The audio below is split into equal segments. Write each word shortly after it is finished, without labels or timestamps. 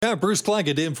Yeah, Bruce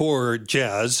Claggett in for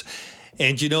Jazz.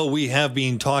 And we have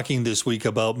been talking this week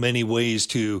about many ways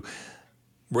to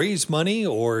raise money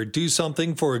or do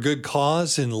something for a good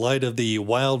cause in light of the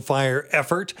wildfire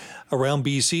effort around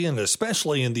BC and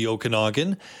especially in the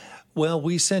Okanagan. Well,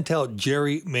 we sent out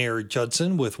Jerry Mayer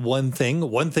Judson with one thing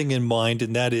in mind,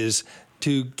 and that is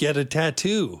to get a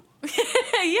tattoo.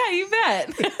 Yeah, you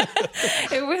bet.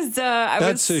 It was,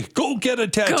 go get a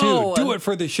tattoo. Go. Do it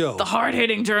for the show. The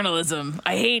hard-hitting journalism.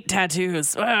 I hate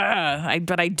tattoos. But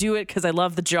I do it because I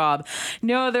love the job.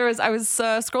 No, I was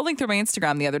scrolling through my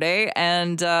Instagram the other day,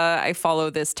 and I follow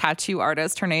this tattoo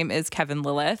artist. Her name is Kevin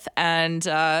Lilith, and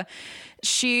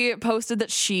she posted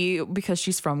that because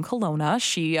she's from Kelowna,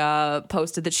 she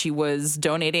posted that she was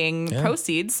donating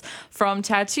proceeds from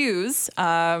tattoos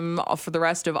for the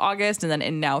rest of August and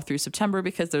then now through September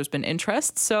because there's been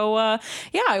interest. So,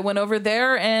 I went over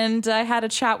there and I had a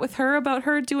chat with her about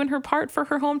her doing her part for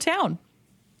her hometown.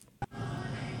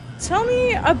 Tell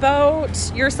me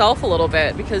about yourself a little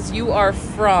bit because you are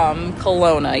from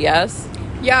Kelowna, yes?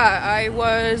 Yeah, I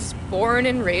was born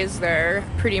and raised there,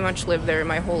 pretty much lived there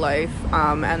my whole life,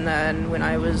 and then when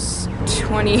I was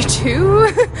 22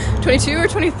 or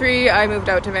 23, I moved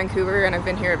out to Vancouver, and I've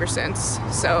been here ever since.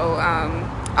 So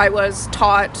I was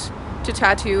taught to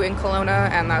tattoo in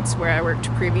Kelowna, and that's where I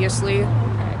worked previously,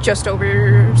 just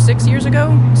over 6 years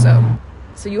ago,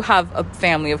 So you have a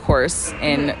family, of course,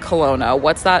 in Kelowna.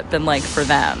 What's that been like for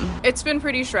them? It's been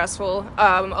pretty stressful.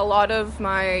 A lot of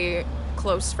my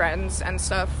close friends and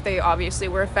stuff, they obviously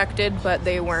were affected, but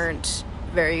they weren't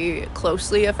very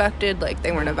closely affected. Like,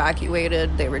 they weren't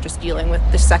evacuated. They were just dealing with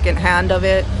the second hand of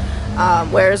it.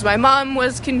 Whereas my mom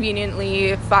was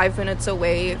conveniently 5 minutes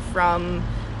away from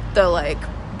the,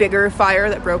 bigger fire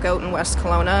that broke out in West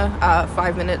Kelowna,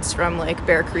 5 minutes from,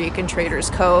 Bear Creek and Traders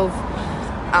Cove.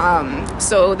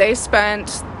 So they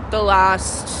spent the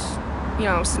last,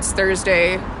 since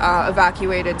Thursday,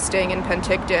 evacuated, staying in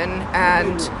Penticton,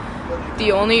 and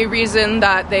the only reason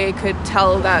that they could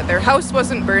tell that their house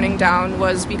wasn't burning down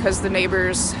was because the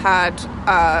neighbors had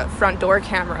a front door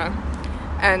camera.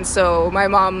 And so my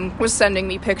mom was sending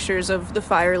me pictures of the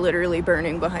fire literally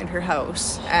burning behind her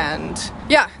house. And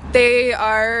yeah, they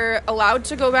are allowed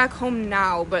to go back home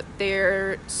now, but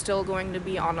they're still going to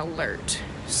be on alert.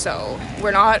 So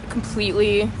we're not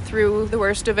completely through the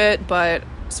worst of it, but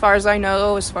as far as I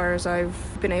know, as far as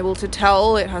I've been able to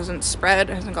tell, it hasn't spread,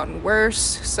 it hasn't gotten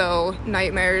worse. So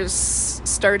nightmare's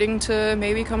starting to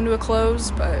maybe come to a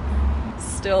close, but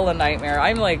still a nightmare.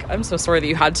 I'm so sorry that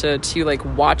you had to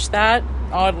watch that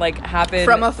happen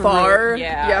from afar.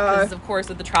 Yeah, because of course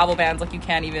with the travel bans, you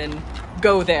can't even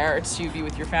go there to be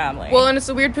with your family. Well, and it's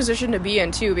a weird position to be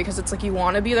in too, because it's you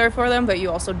want to be there for them, but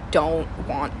you also don't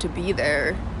want to be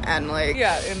there, and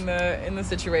in the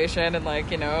situation,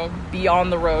 and be on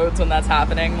the roads when that's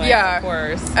happening. Of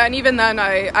course. And even then,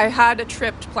 I had a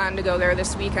trip planned to go there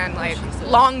this weekend,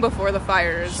 long before the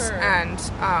fires. Sure. And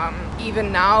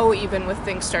even now, even with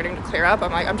things starting to clear up,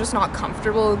 I'm just not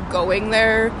comfortable going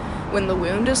there when the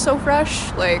wound is so fresh.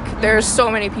 There's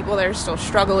so many people that are still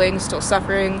struggling, still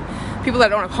suffering, people that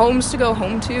don't have homes to go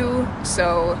home to.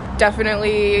 So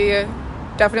definitely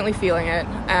feeling it,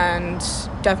 and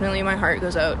definitely my heart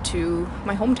goes out to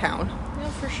my hometown. Yeah,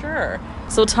 for sure.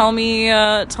 So tell me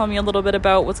a little bit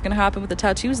about what's going to happen with the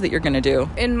tattoos that you're going to do.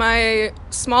 In my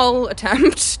small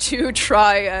attempt to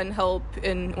try and help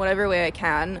in whatever way I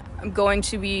can, I'm going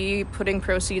to be putting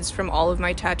proceeds from all of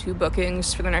my tattoo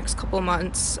bookings for the next couple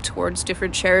months towards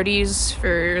different charities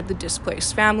for the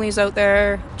displaced families out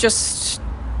there. Just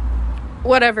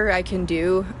whatever I can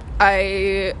do.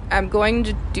 I am going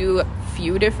to do a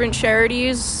few different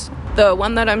charities. The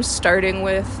one that I'm starting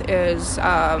with is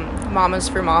Mamas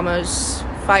for Mamas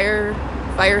Fire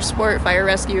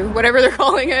Rescue, whatever they're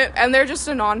calling it. And they're just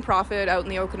a non-profit out in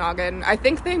the Okanagan. I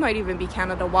think they might even be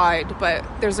Canada-wide, but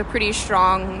there's a pretty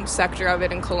strong sector of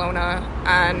it in Kelowna.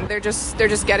 And they're just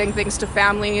getting things to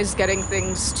families, getting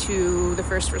things to the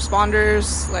first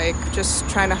responders, just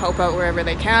trying to help out wherever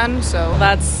they can. So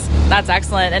that's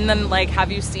excellent. And then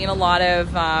have you seen a lot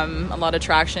of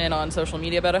traction on social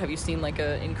media about it? Have you seen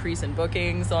an increase in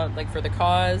bookings on for the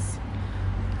cause?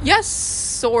 Yes,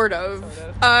 sort of.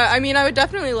 I would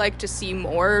definitely like to see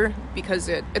more because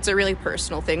it's a really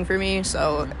personal thing for me.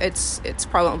 So it's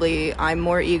probably I'm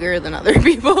more eager than other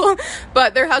people.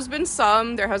 But there has been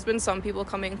some people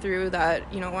coming through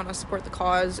that want to support the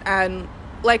cause. And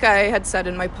like I had said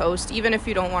in my post, even if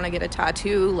you don't want to get a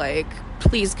tattoo,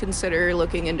 please consider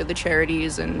looking into the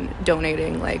charities and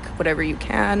donating whatever you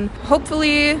can.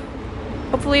 Hopefully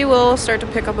we'll start to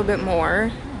pick up a bit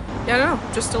more. Yeah,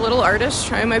 no, just a little artist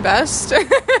trying my best.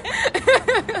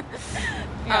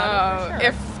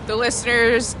 If the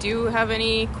listeners do have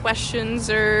any questions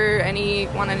or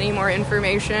want any more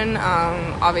information,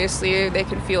 obviously they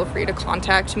can feel free to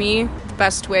contact me. The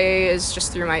best way is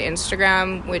just through my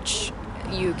Instagram, which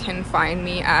you can find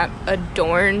me at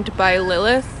Adorned by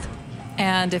Lilith.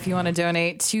 And if you want to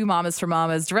donate to Mamas for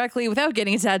Mamas directly without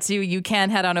getting a tattoo, you can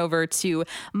head on over to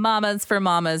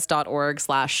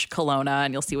mamasformamas.org/Kelowna,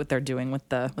 and you'll see what they're doing with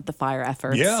the fire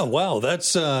efforts. Yeah, wow,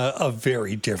 that's a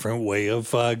very different way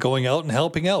of going out and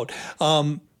helping out.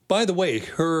 By the way,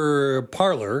 her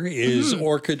parlor is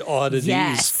Orchid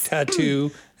Oddities Tattoo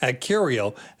at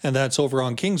Curio, and that's over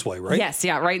on Kingsway, right? Yes,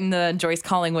 yeah, right in the Joyce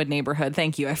Collingwood neighborhood.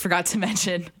 Thank you. I forgot to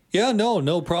mention. Yeah,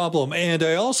 no problem. And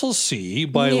I also see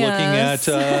by looking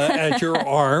at your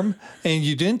arm, and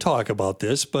you didn't talk about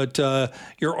this, but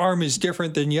your arm is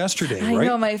different than yesterday, right? I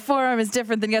know, my forearm is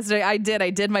different than yesterday. I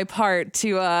did my part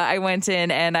to, I went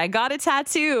in and I got a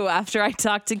tattoo after I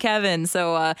talked to Kevin.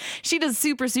 So she does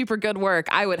super, super good work.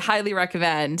 I would highly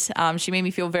recommend. She made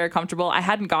me feel very comfortable. I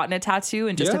hadn't gotten a tattoo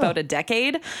in just about a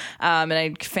decade. And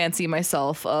I fancy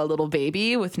myself a little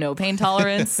baby with no pain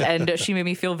tolerance. And she made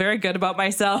me feel very good about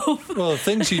myself. Well,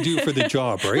 things you do for the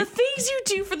job, right? The things you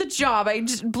do for the job.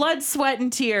 Blood, sweat,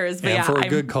 and tears. But and for a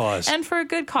good cause. And for a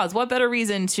good cause. What better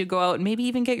reason to go out and maybe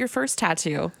even get your first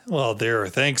tattoo? Well,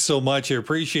 thanks so much. I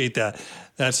appreciate that.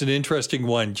 That's an interesting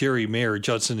one. Jerry Mayer,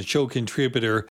 Judson, the show contributor.